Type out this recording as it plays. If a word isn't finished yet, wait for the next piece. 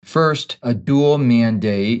First, a dual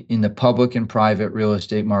mandate in the public and private real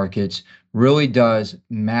estate markets really does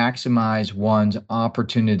maximize one's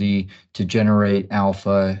opportunity to generate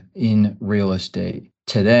alpha in real estate.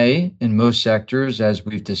 Today, in most sectors, as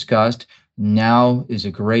we've discussed, now is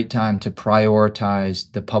a great time to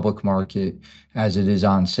prioritize the public market as it is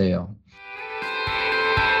on sale.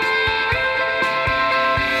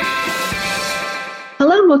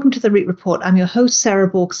 Hello and welcome to the REIT Report. I'm your host, Sarah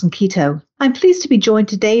Borgeson-Keto. I'm pleased to be joined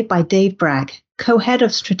today by Dave Bragg, co-head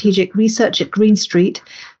of strategic research at Green Street,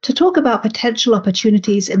 to talk about potential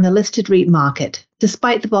opportunities in the listed REIT market,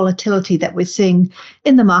 despite the volatility that we're seeing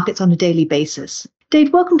in the markets on a daily basis.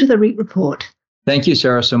 Dave, welcome to the REIT Report. Thank you,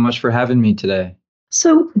 Sarah, so much for having me today.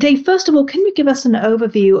 So, Dave, first of all, can you give us an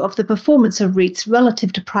overview of the performance of REITs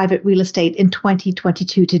relative to private real estate in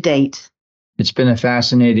 2022 to date? It's been a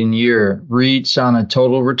fascinating year. REITs on a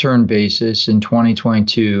total return basis in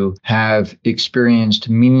 2022 have experienced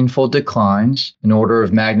meaningful declines, an order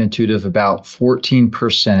of magnitude of about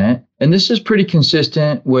 14%. And this is pretty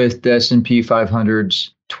consistent with the S&P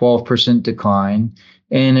 500's 12% decline.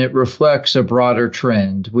 And it reflects a broader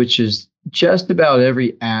trend, which is just about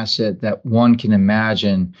every asset that one can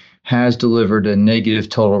imagine has delivered a negative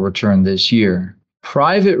total return this year.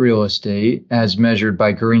 Private real estate, as measured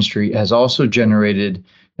by Green Street, has also generated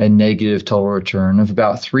a negative total return of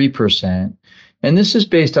about 3%. And this is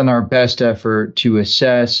based on our best effort to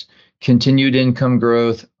assess continued income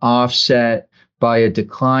growth offset by a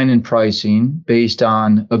decline in pricing based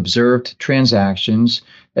on observed transactions,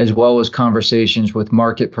 as well as conversations with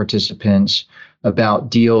market participants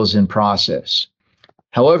about deals in process.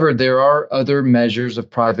 However, there are other measures of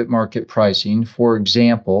private market pricing. For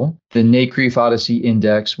example, the NCREIF ODCE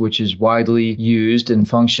Index, which is widely used and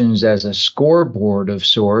functions as a scoreboard of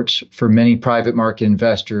sorts for many private market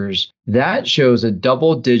investors, that shows a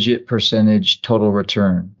double-digit percentage total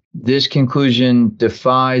return. This conclusion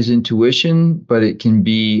defies intuition, but it can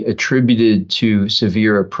be attributed to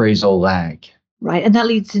severe appraisal lag. Right, and that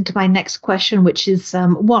leads into my next question, which is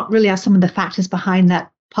what really are some of the factors behind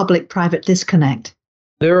that public-private disconnect?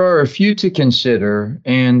 There are a few to consider,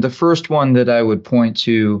 and the first one that I would point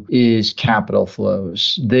to is capital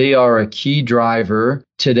flows. They are a key driver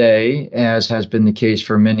today, as has been the case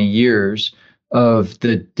for many years, of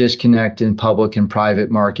the disconnect in public and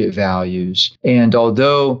private market values. And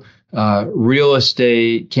although real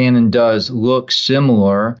estate can and does look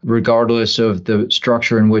similar, regardless of the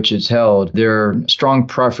structure in which it's held, there are strong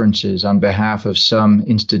preferences on behalf of some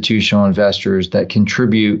institutional investors that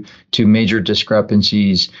contribute to major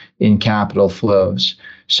discrepancies in capital flows.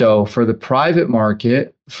 So for the private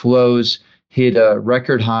market, flows hit a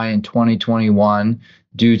record high in 2021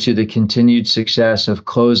 due to the continued success of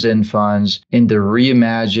closed-end funds in the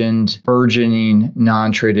reimagined, burgeoning,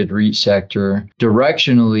 non-traded REIT sector.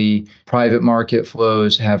 Directionally, private market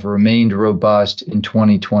flows have remained robust in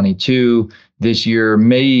 2022. This year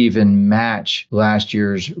may even match last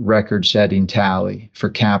year's record-setting tally for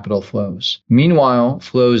capital flows. Meanwhile,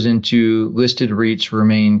 flows into listed REITs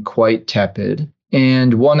remain quite tepid.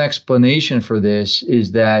 And one explanation for this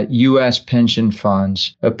is that U.S. pension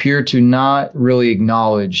funds appear to not really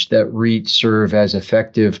acknowledge that REITs serve as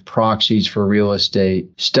effective proxies for real estate.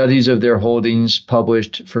 Studies of their holdings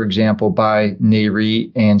published, for example, by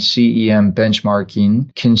NAREIT and CEM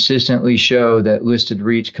Benchmarking consistently show that listed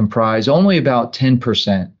REITs comprise only about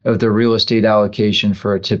 10% of the real estate allocation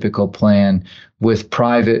for a typical plan, with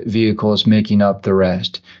private vehicles making up the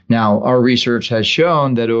rest. Now, our research has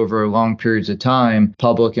shown that over long periods of time,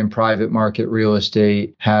 public and private market real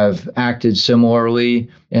estate have acted similarly,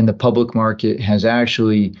 and the public market has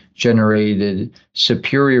actually generated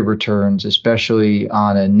superior returns, especially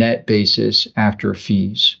on a net basis after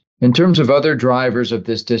fees. In terms of other drivers of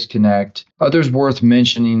this disconnect, others worth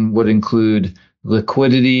mentioning would include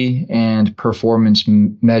liquidity and performance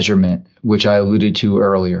measurement, which I alluded to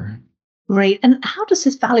earlier. Great. And how does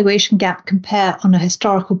this valuation gap compare on a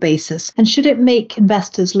historical basis? And should it make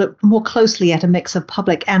investors look more closely at a mix of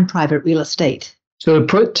public and private real estate? So to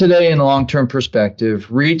put today in long-term perspective,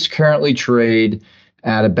 REITs currently trade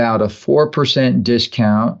at about a 4%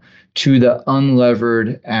 discount to the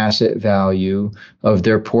unlevered asset value of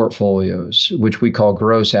their portfolios, which we call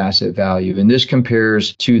gross asset value. And this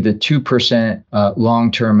compares to the 2%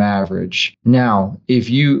 long-term average. Now, if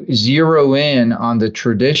you zero in on the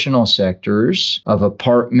traditional sectors of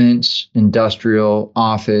apartments, industrial,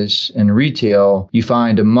 office, and retail, you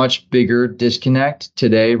find a much bigger disconnect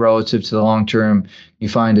today relative to the long-term you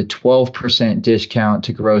find a 12% discount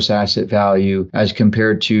to gross asset value as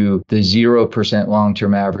compared to the 0%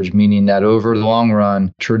 long-term average, meaning that over the long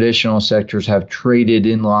run, traditional sectors have traded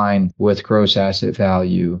in line with gross asset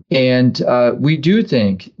value. And we do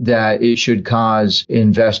think that it should cause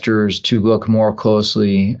investors to look more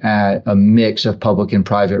closely at a mix of public and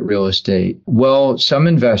private real estate. Well, some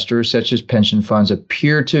investors, such as pension funds,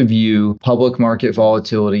 appear to view public market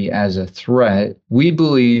volatility as a threat. We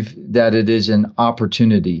believe that it is an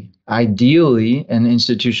opportunity. Ideally, an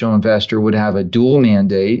institutional investor would have a dual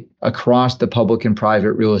mandate across the public and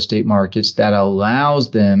private real estate markets that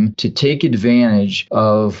allows them to take advantage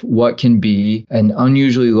of what can be an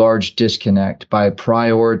unusually large disconnect by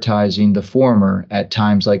prioritizing the former at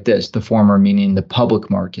times like this, the former meaning the public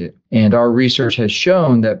market. And our research has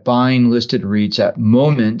shown that buying listed REITs at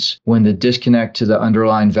moments when the disconnect to the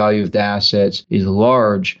underlying value of the assets is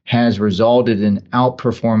large has resulted in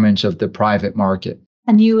outperformance of the private market.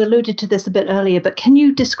 And you alluded to this a bit earlier, but can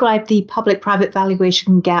you describe the public-private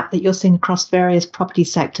valuation gap that you're seeing across various property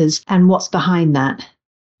sectors and what's behind that?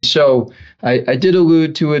 So I did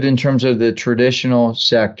allude to it in terms of the traditional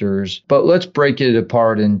sectors, but let's break it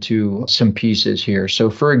apart into some pieces here. So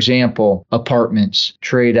for example, apartments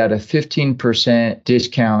trade at a 15%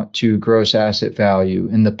 discount to gross asset value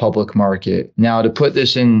in the public market. Now, to put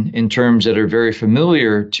this in terms that are very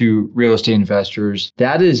familiar to real estate investors,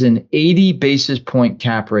 that is an 80 basis point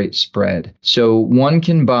cap rate spread. So one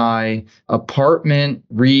can buy apartment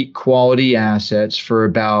REIT quality assets for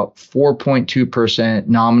about 4.2%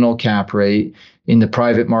 nominal cap rate in the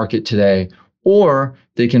private market today, or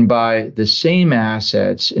they can buy the same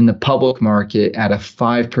assets in the public market at a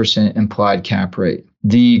 5% implied cap rate.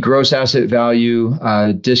 The gross asset value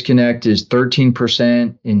disconnect is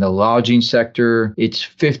 13% in the lodging sector. It's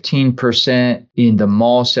 15% in the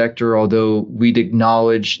mall sector, although we'd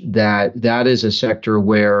acknowledge that that is a sector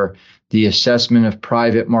where the assessment of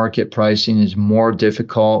private market pricing is more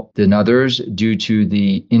difficult than others due to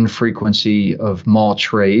the infrequency of mall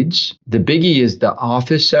trades. The biggie is the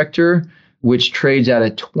office sector, which trades at a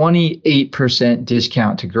 28%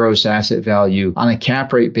 discount to gross asset value. On a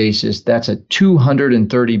cap rate basis, that's a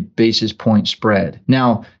 230 basis point spread.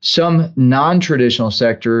 Now, some non-traditional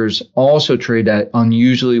sectors also trade at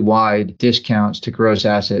unusually wide discounts to gross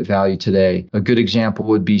asset value today. A good example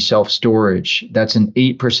would be self-storage. That's an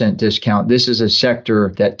 8% discount. This is a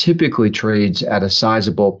sector that typically trades at a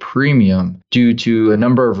sizable premium due to a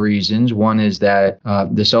number of reasons. One is that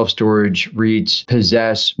the self-storage REITs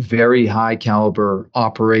possess very high caliber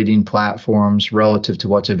operating platforms relative to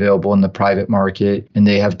what's available in the private market. And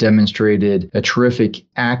they have demonstrated a terrific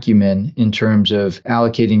acumen in terms of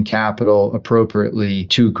allocating capital appropriately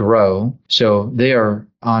to grow. So they are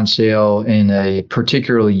on sale in a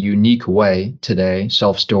particularly unique way today,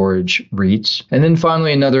 self-storage REITs. And then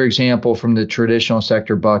finally, another example from the traditional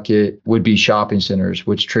sector bucket would be shopping centers,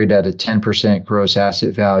 which trade at a 10% gross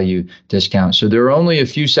asset value discount. So there are only a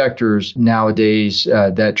few sectors nowadays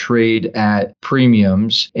that trade at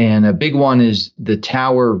premiums. And a big one is the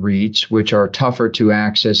tower REITs, which are tougher to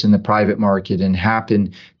access in the private market and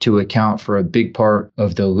happen to account for a big part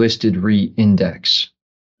of the listed REIT index.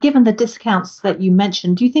 Given the discounts that you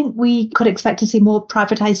mentioned, do you think we could expect to see more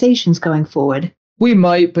privatizations going forward? We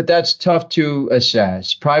might, but that's tough to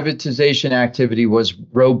assess. Privatization activity was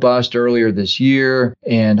robust earlier this year,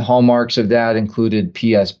 and hallmarks of that included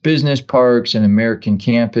PS Business Parks and American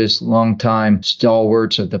Campus, longtime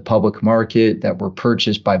stalwarts of the public market that were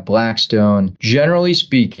purchased by Blackstone. Generally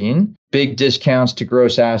speaking, big discounts to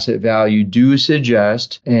gross asset value do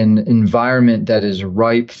suggest an environment that is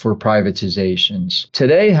ripe for privatizations.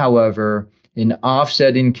 Today, however, an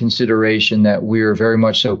offsetting consideration that we're very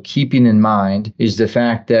much so keeping in mind is the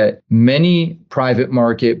fact that many private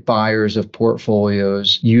market buyers of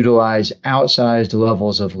portfolios utilize outsized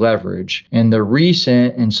levels of leverage. And the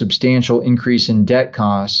recent and substantial increase in debt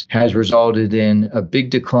costs has resulted in a big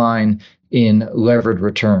decline in levered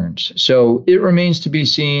returns. So it remains to be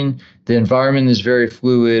seen. The environment is very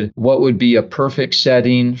fluid. What would be a perfect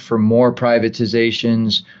setting for more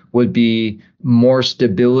privatizations would be more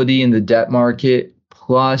stability in the debt market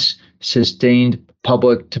plus sustained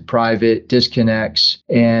public to private disconnects.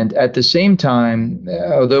 And at the same time,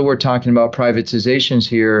 although we're talking about privatizations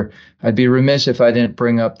here, I'd be remiss if I didn't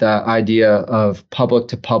bring up the idea of public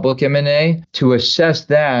to public M&A. To assess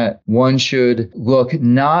that, one should look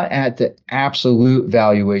not at the absolute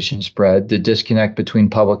valuation spread, the disconnect between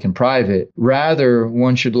public and private. Rather,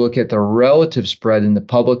 one should look at the relative spread in the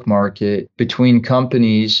public market between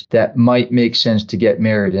companies that might make sense to get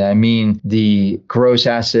married. And I mean the gross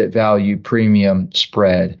asset value premium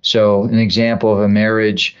spread. So an example of a marriage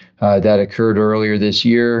marriage that occurred earlier this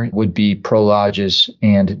year would be Prologis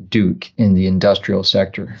and Duke in the industrial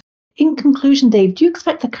sector. In conclusion, Dave, do you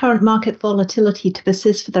expect the current market volatility to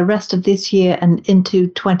persist for the rest of this year and into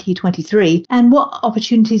 2023? And what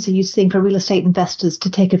opportunities are you seeing for real estate investors to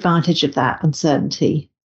take advantage of that uncertainty?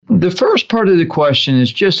 The first part of the question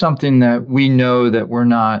is just something that we know that we're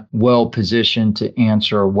not well positioned to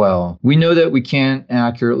answer well. We know that we can't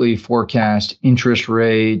accurately forecast interest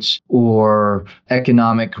rates or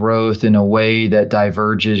economic growth in a way that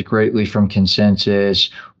diverges greatly from consensus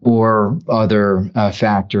or other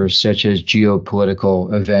factors such as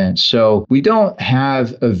geopolitical events. So we don't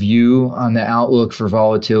have a view on the outlook for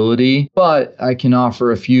volatility, but I can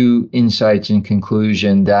offer a few insights in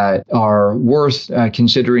conclusion that are worth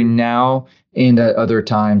considering now and at other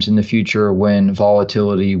times in the future when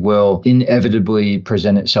volatility will inevitably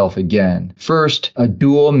present itself again. First, a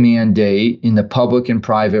dual mandate in the public and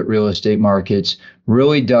private real estate markets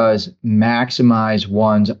really does maximize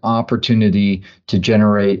one's opportunity to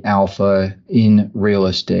generate alpha in real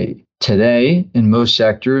estate. Today, in most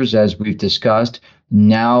sectors, as we've discussed,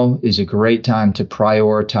 now is a great time to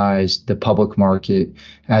prioritize the public market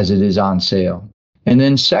as it is on sale. And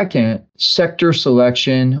then second, sector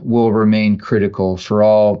selection will remain critical for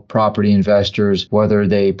all property investors, whether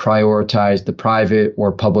they prioritize the private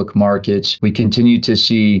or public markets. We continue to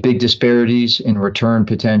see big disparities in return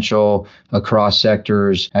potential across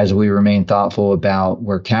sectors as we remain thoughtful about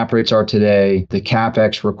where cap rates are today, the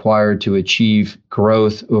CapEx required to achieve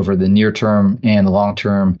growth over the near term and long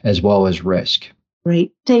term, as well as risk.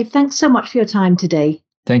 Great. Dave, thanks so much for your time today.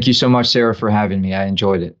 Thank you so much, Sarah, for having me. I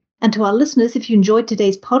enjoyed it. And to our listeners, if you enjoyed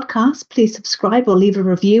today's podcast, please subscribe or leave a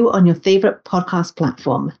review on your favorite podcast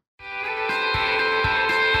platform.